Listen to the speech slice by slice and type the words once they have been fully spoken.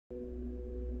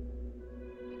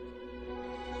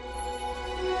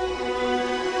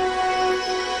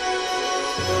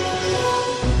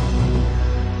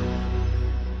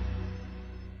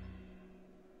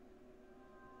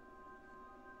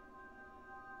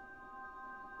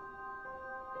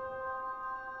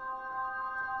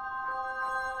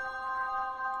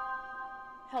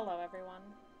Hello everyone,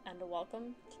 and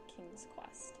welcome to King's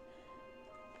Quest.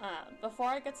 Before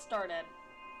I get started,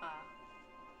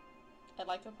 I'd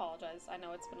like to apologize. I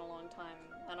know it's been a long time,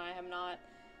 and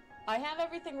I have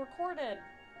everything recorded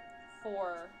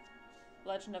for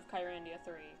Legend of Kyrandia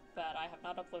 3, but I have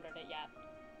not uploaded it yet.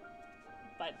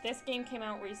 But this game came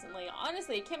out recently.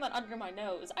 Honestly, it came out under my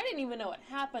nose. I didn't even know it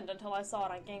happened until I saw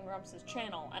it on Game Grumps'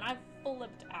 channel, and I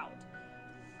flipped out.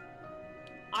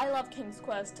 I love King's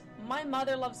Quest, my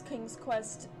mother loves King's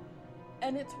Quest,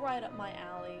 and it's right up my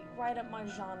alley, right up my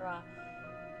genre.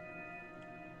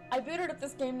 I booted up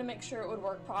this game to make sure it would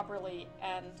work properly,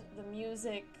 and the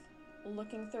music,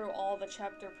 looking through all the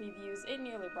chapter previews, it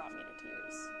nearly brought me to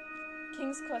tears.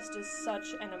 King's Quest is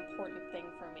such an important thing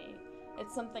for me.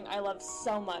 It's something I love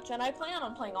so much, and I plan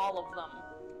on playing all of them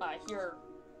here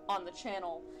on the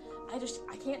channel.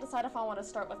 I can't decide if I want to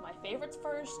start with my favorites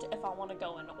first, if I want to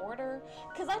go in order,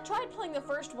 because I tried playing the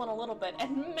first one a little bit,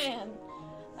 and man,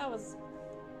 that was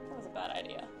a bad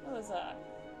idea. That was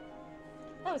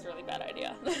a really bad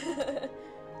idea.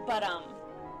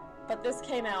 But this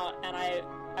came out, and I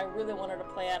really wanted to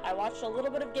play it. I watched a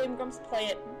little bit of Game Grumps play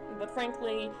it, but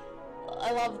frankly,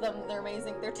 I love them. They're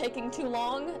amazing. They're taking too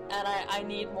long, and I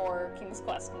need more King's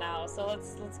Quest now. So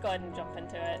let's go ahead and jump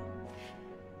into it.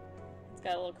 It's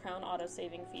got a little crown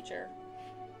auto-saving feature.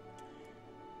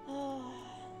 Oh,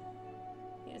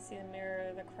 you see the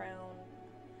mirror, the crown.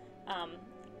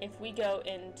 If we go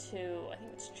into, I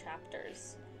think it's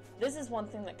chapters. This is one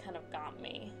thing that kind of got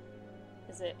me.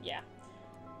 Is it? Yeah.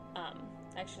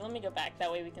 Actually, let me go back.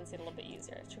 That way we can see it a little bit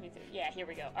easier. It should be through. Yeah, here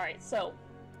we go. Alright, so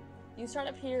you start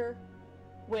up here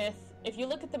with, if you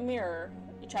look at the mirror,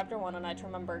 chapter 1, and I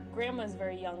remember, Grandma is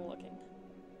very young looking.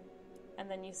 And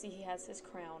then you see he has his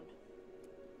crown.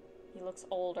 He looks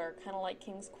older, kind of like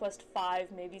King's Quest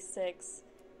 5, maybe 6,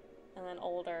 and then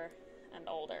older and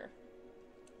older.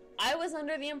 I was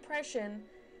under the impression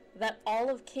that all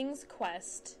of King's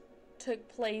Quest took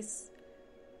place,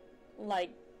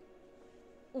 like,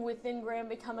 within Graham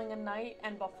becoming a knight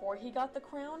and before he got the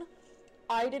crown.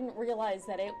 I didn't realize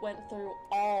that it went through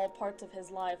all parts of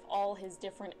his life, all his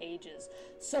different ages.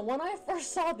 So when I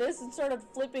first saw this and started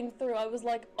flipping through, I was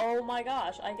like, oh my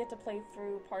gosh, I get to play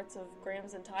through parts of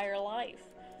Graham's entire life.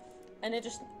 And it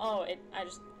just, I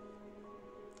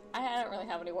don't really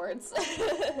have any words.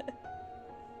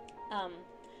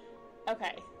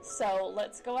 Okay, so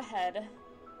let's go ahead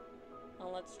and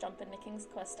let's jump into King's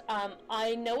Quest.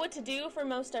 I know what to do for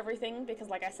most everything because,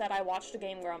 like I said, I watched a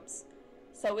Game Grumps.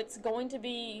 So it's going to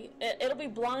be, it'll be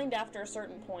blind after a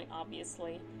certain point,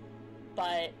 obviously,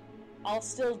 but I'll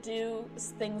still do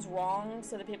things wrong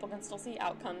so that people can still see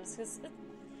outcomes, because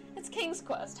it's King's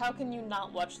Quest. How can you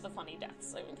not watch the funny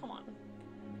deaths? I mean, come on.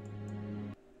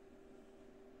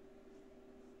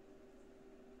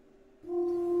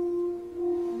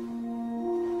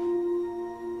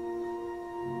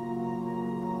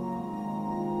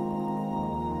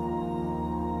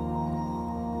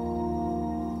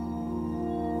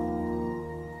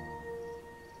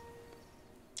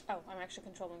 Oh, I'm actually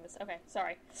controlling this. Okay,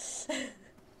 sorry. It's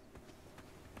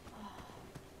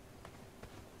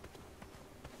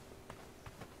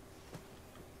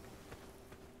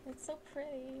so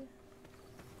pretty.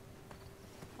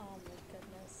 Oh my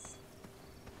goodness.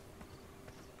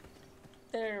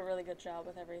 They did a really good job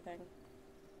with everything.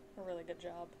 A really good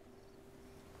job.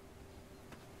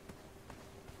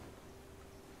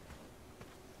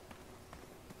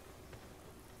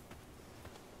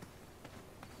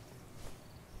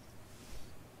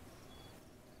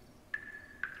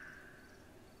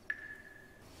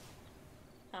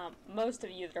 Most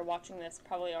of you that are watching this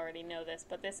probably already know this,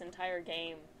 but this entire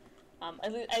game,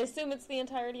 I assume it's the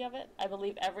entirety of it. I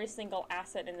believe every single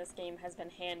asset in this game has been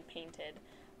hand-painted.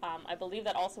 I believe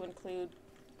that also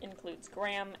includes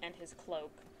Graham and his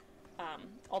cloak.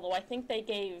 Although I think they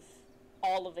gave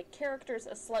all of the characters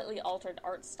a slightly altered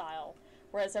art style,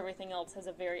 whereas everything else has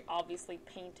a very obviously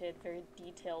painted, very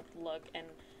detailed look, and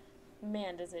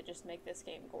man, does it just make this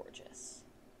game gorgeous.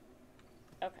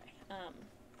 Okay,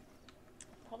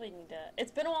 probably need to...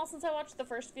 It's been a while since I watched the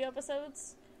first few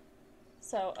episodes.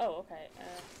 So, oh, okay.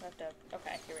 I have to...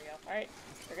 Okay, here we go. Alright,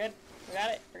 we're good. We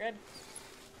got it. We're good.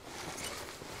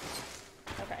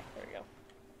 Okay, here we go.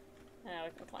 Now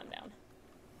we can climb down.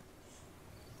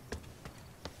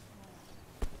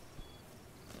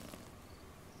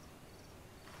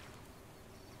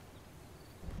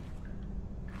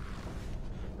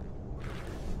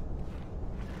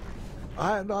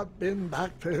 I had not been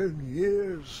back there in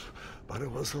years, but it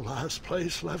was the last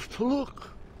place left to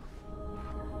look.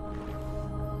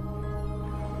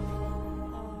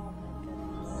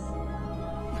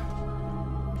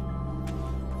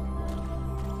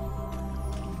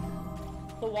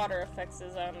 water effects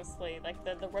is honestly, like,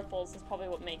 the ripples is probably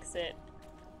what makes it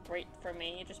great for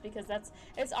me, just because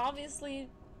it's obviously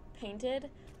painted,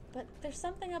 but there's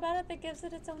something about it that gives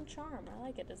it its own charm. I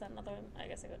like it. Is that another, I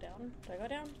guess I go down? Do I go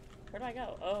down? Where do I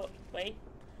go? Oh, wait.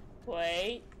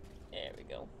 There we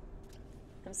go.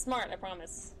 I'm smart, I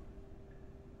promise.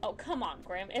 Oh, come on,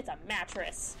 Graham. It's a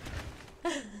mattress.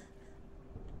 Not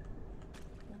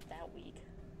that weak,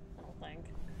 I don't think.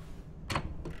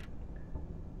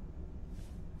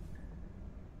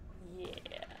 Yeah.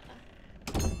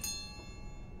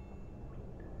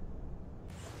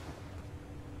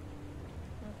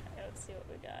 Okay, let's see what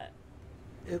we got.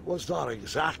 It was not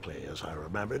exactly as I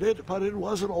remembered it, but it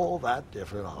wasn't all that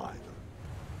different either.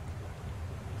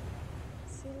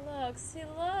 See,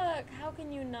 look! How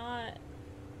can you not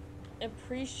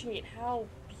appreciate how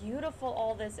beautiful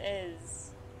all this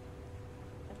is?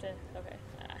 Okay.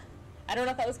 I don't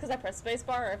know if that was because I pressed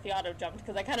spacebar or if he auto-jumped,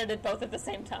 because I kind of did both at the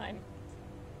same time.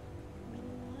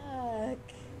 Look.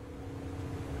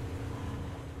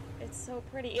 It's so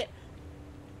pretty.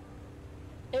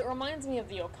 It reminds me of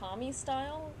the Okami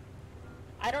style.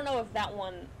 I don't know if that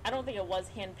one, I don't think it was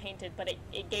hand-painted, but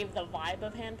it gave the vibe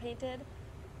of hand-painted.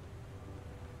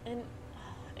 And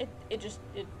it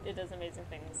does amazing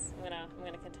things. I'm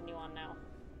gonna continue on now.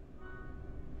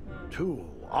 Two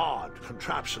odd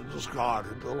contraptions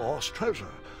guarded the lost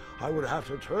treasure. I would have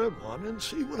to turn one and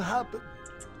see what happened.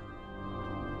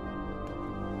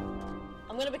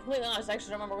 I'm gonna be completely honest, I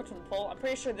actually don't remember which one to pull. I'm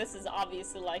pretty sure this is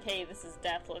obviously like, hey, this is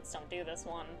death, let's don't do this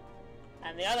one.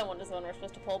 And the other one is the one we're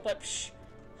supposed to pull, but psh,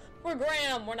 we're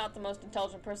Graham, we're not the most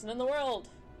intelligent person in the world.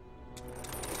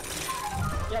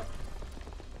 Yep.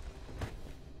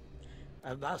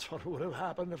 And that's what would have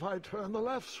happened if I turned the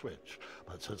left switch.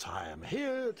 But since I am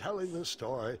here telling this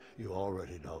story, you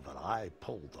already know that I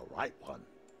pulled the right one.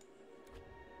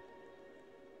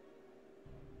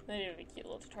 They did a cute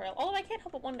little tutorial. Although I can't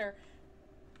help but wonder,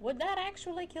 would that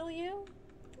actually kill you?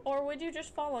 Or would you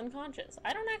just fall unconscious?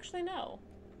 I don't actually know.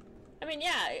 I mean,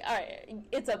 yeah, alright,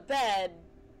 it's a bed,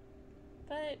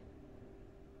 but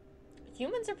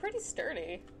humans are pretty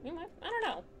sturdy. You might, I don't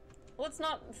know. Let's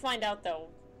not find out, though.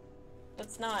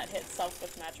 Let's not hit self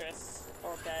with mattress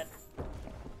or bed.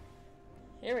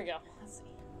 Here we go. Let's see.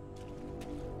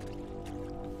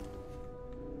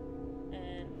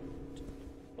 And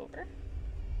over.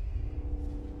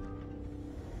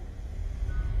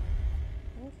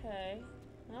 Okay.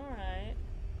 Alright.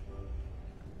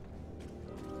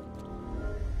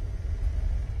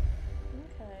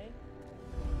 Okay.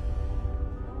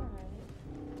 Alright.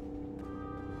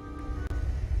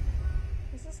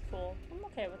 This is cool. I'm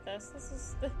okay with this.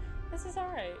 This is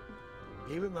alright.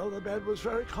 Even though the bed was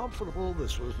very comfortable,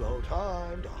 this was no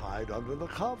time to hide under the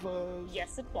covers.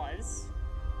 Yes, it was.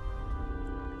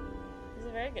 It was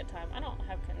a very good time. I don't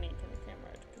have need to the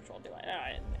camera to control, do I? No,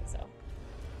 I didn't think so.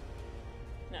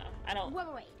 No, I don't.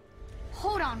 Wait.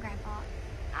 Hold on, Grandpa.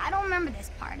 I don't remember this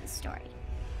part of the story.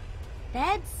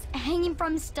 Beds hanging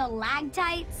from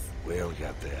stalactites? We'll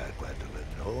get there, Gwendolyn.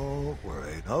 Don't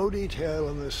worry. No detail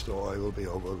in this story will be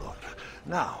overlooked.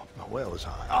 Now, where was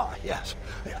I? Ah, yes.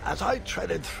 As I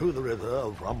treaded through the river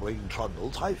of rumbling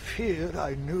trundles, I feared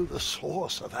I knew the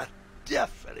source of that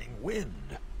deafening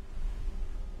wind.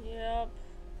 Yep.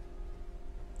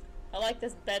 I like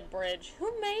this bed bridge.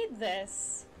 Who made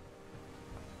this?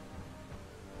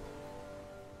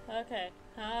 Okay.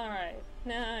 Alright.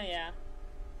 Yeah.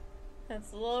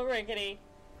 That's a little rickety.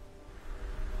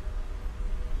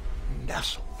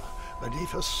 Nestled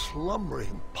beneath a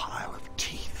slumbering pile of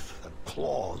teeth and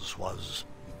claws was...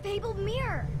 Fabled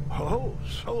mirror. Oh,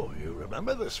 so you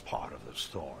remember this part of the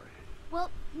story. Well,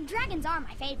 dragons are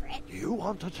my favorite. You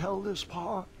want to tell this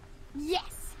part?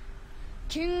 Yes.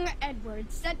 King Edward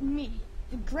sent me,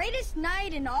 the greatest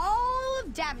knight in all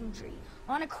of Daventry,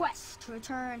 on a quest to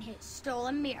return his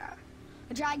stolen mirror.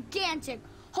 A gigantic,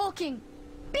 hulking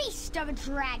beast of a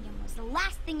dragon was the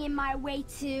last thing in my way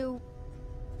to...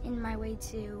 My way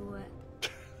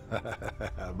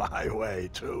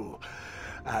to...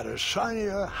 Add a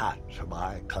shinier hat to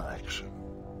my collection.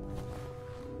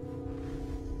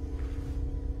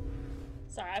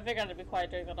 Sorry, I figured I'd be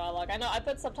quiet during the dialogue. I know I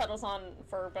put subtitles on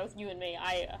for both you and me.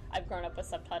 I've grown up with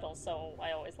subtitles, so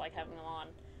I always like having them on.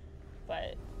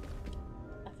 But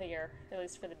I figure, at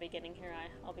least for the beginning here,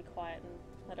 I'll be quiet and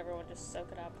let everyone just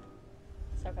soak it up.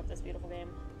 Soak up this beautiful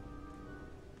game.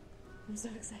 I'm so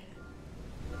excited.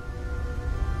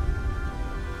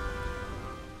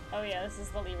 Oh yeah, this is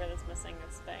the lever that's missing,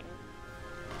 this thing.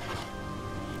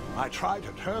 I tried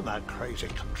to turn that crazy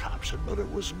contraption, but it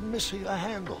was missing a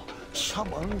handle.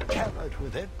 Someone tampered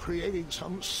with it, creating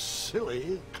some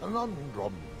silly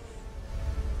conundrum.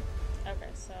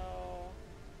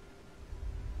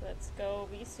 let's go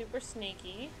be super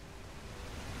sneaky.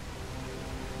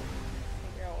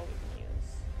 Figure out what we can use.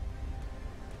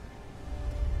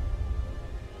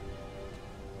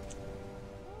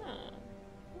 Huh.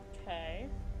 Okay.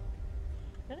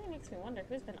 Really makes me wonder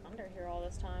who's been under here all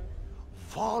this time.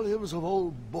 Volumes of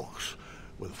old books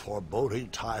with foreboding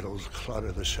titles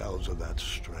clutter the shelves of that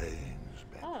strange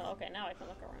bed. Oh, okay, now I can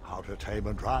look around. How to Tame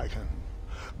a Dragon,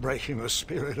 Breaking the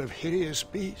Spirit of Hideous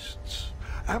Beasts,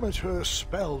 amateur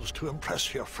spells to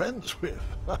impress your friends with.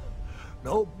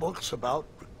 No books about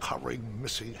recovering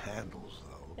missing handles,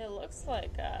 though. It looks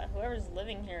like whoever's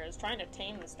living here is trying to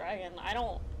tame this dragon. I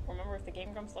don't remember if the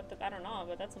Game Grumps looked at that or not,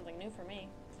 but that's something new for me.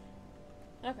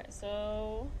 Okay,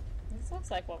 so this looks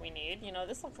like what we need. You know,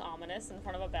 this looks ominous in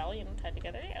front of a bell, you know, tied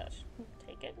together. Yeah, let's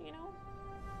take it, you know.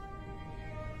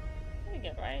 Pretty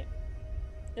good, right?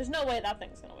 There's no way that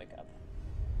thing's gonna wake up.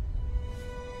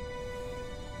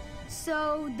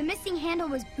 So, the missing handle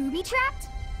was booby-trapped?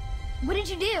 What did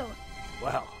you do?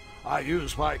 Well, I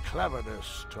used my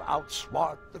cleverness to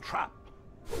outsmart the trap.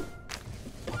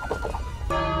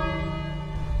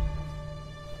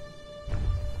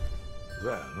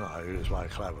 Then I used my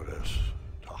cleverness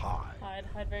to hide.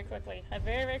 Hide very quickly. Hide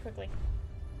very, very quickly.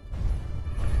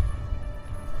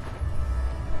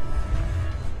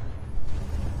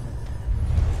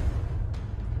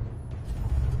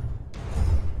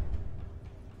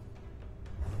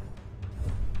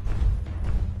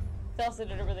 They also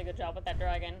did a really good job with that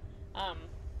dragon.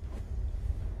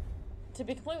 To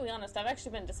be completely honest, I've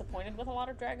actually been disappointed with a lot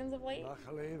of dragons of late.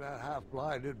 Luckily, that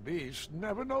half-blinded beast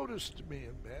never noticed me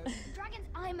in bed. The dragon's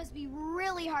eye must be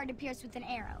really hard to pierce with an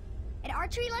arrow. At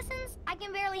archery lessons, I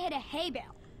can barely hit a hay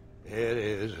bale. It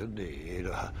is indeed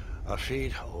a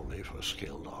feat only for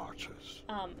skilled archers.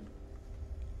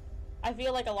 I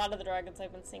feel like a lot of the dragons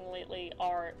I've been seeing lately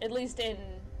are, at least in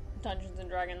Dungeons and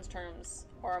Dragons terms,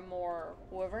 are more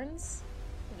wyverns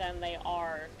than they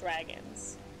are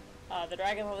dragons. The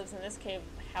dragon that lives in this cave,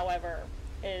 however,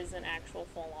 is an actual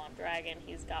full-on dragon.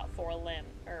 He's got four,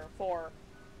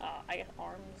 I guess,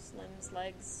 arms, limbs,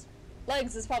 legs.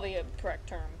 Legs is probably a correct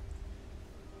term.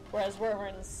 Whereas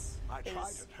wyverns I tried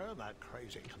is... to turn that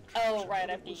crazy contraption. Oh, right,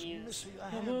 I have but to it was use... missing a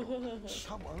handle.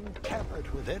 Someone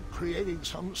tampered with it, creating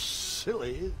some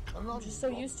silly conundrum. I'm just so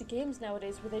used to games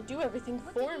nowadays where they do everything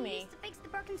for me. Used to fix the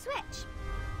broken switch?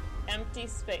 Empty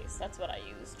space, that's what I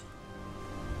used.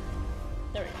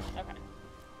 There we go, okay.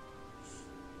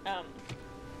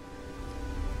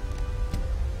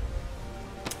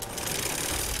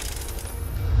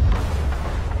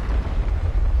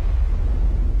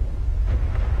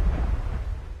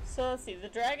 So let's see, the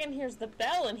dragon hears the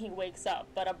bell and he wakes up,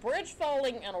 but a bridge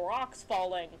falling and rocks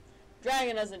falling,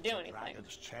 dragon doesn't do anything.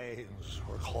 Dragon's chains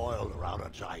were coiled around a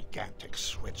gigantic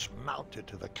switch mounted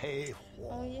to the cave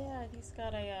wall. Oh yeah, he's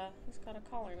got a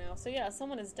collar now. So yeah,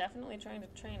 someone is definitely trying to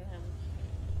train him.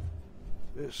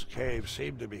 This cave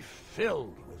seemed to be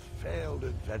filled with failed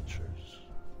adventures.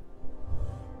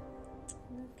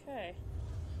 Okay.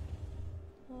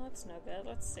 Well, that's no good.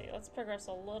 Let's see. Let's progress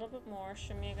a little bit more.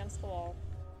 Shimmy against the wall.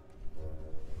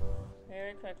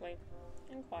 Very quickly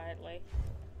and quietly.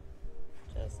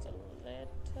 Just a little bit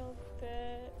more.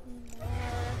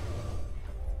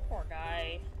 Poor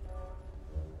guy.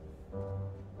 And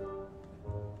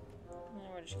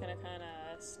we're just gonna kind of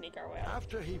sneak our way out.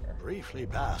 After he briefly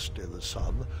basked in the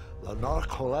sun, the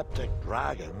narcoleptic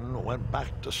dragon went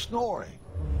back to snoring.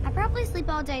 I probably sleep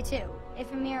all day too,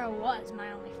 if Amira was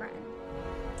my only friend.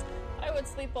 I would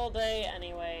sleep all day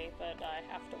anyway, but I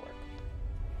have to work.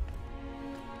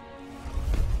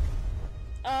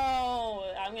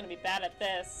 Oh, I'm gonna be bad at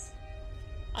this.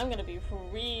 I'm gonna be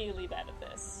really bad at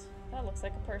this. That looks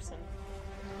like a person.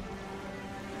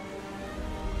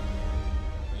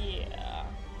 Yeah.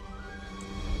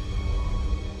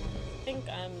 I think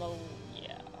I'm a...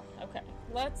 yeah. Okay.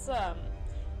 Let's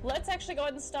actually go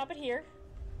ahead and stop it here.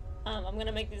 I'm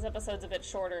gonna make these episodes a bit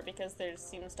shorter because there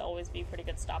seems to always be pretty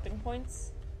good stopping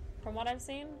points from what I've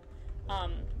seen.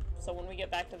 So when we get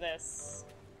back to this,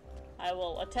 I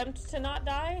will attempt to not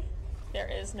die. There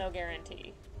is no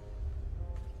guarantee.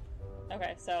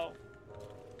 Okay, so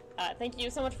thank you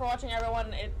so much for watching,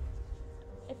 everyone. It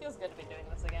feels good to be doing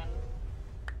this again.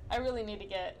 I really need to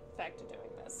get back to doing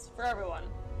this for everyone,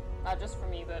 not just for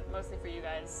me, but mostly for you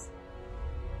guys.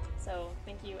 So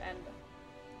thank you, and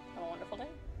have a wonderful day.